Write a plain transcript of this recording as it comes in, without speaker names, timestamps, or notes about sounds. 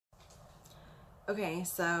Okay,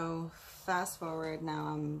 so fast forward, now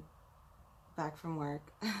I'm back from work,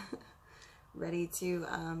 ready to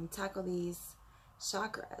tackle these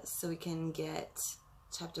chakras so we can get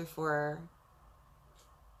chapter 4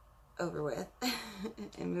 over with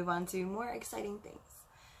and move on to more exciting things.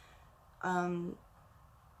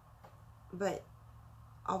 But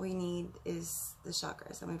all we need is the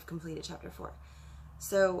chakras, and we've completed chapter 4.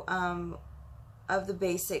 So of the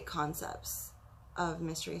basic concepts of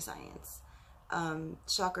mystery science,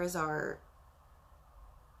 chakras are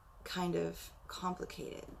kind of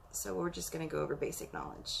complicated, so we're just going to go over basic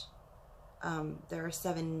knowledge. There are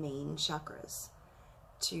 7 main chakras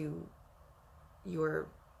to your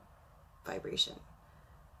vibration,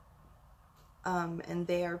 and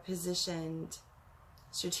they are positioned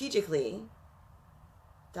strategically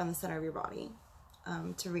down the center of your body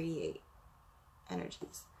to radiate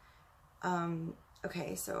energies.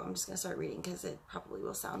 Okay, so I'm just going to start reading because it probably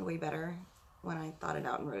will sound way better when I thought it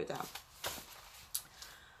out and wrote it down.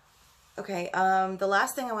 Okay, the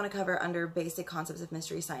last thing I want to cover under basic concepts of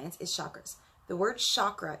mystery science is chakras. The word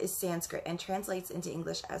chakra is Sanskrit and translates into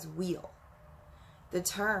English as wheel. The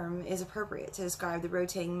term is appropriate to describe the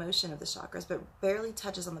rotating motion of the chakras, but barely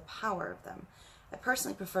touches on the power of them. I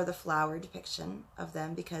personally prefer the flower depiction of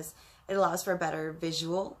them because it allows for a better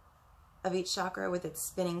visual of each chakra with its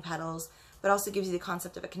spinning petals, but also gives you the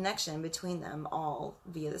concept of a connection between them all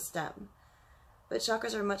via the stem. But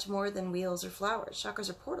chakras are much more than wheels or flowers. Chakras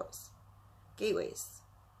are portals, gateways.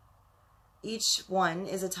 Each one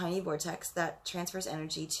is a tiny vortex that transfers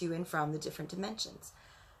energy to and from the different dimensions.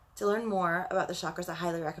 To learn more about the chakras, I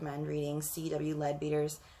highly recommend reading C.W.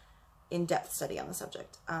 Leadbeater's in-depth study on the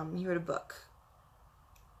subject. He wrote a book,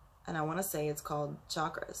 and I want to say it's called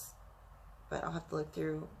Chakras, but I'll have to look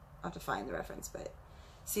through, I'll have to find the reference. But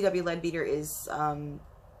C.W. Leadbeater is, well,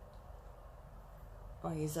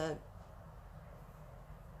 he's a,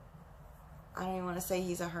 I don't even want to say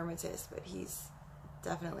he's a hermetist, but he's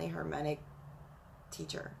definitely a hermetic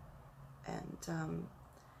teacher. And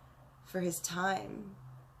for his time,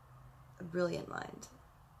 a brilliant mind.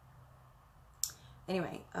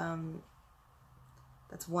 Anyway,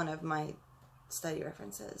 that's one of my study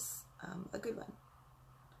references, a good one.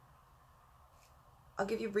 I'll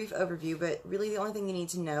give you a brief overview, but really the only thing you need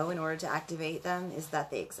to know in order to activate them is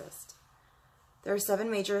that they exist. There are 7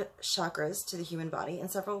 major chakras to the human body and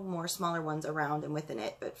several more smaller ones around and within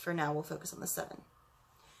it, but for now we'll focus on the 7.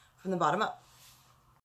 From the bottom up,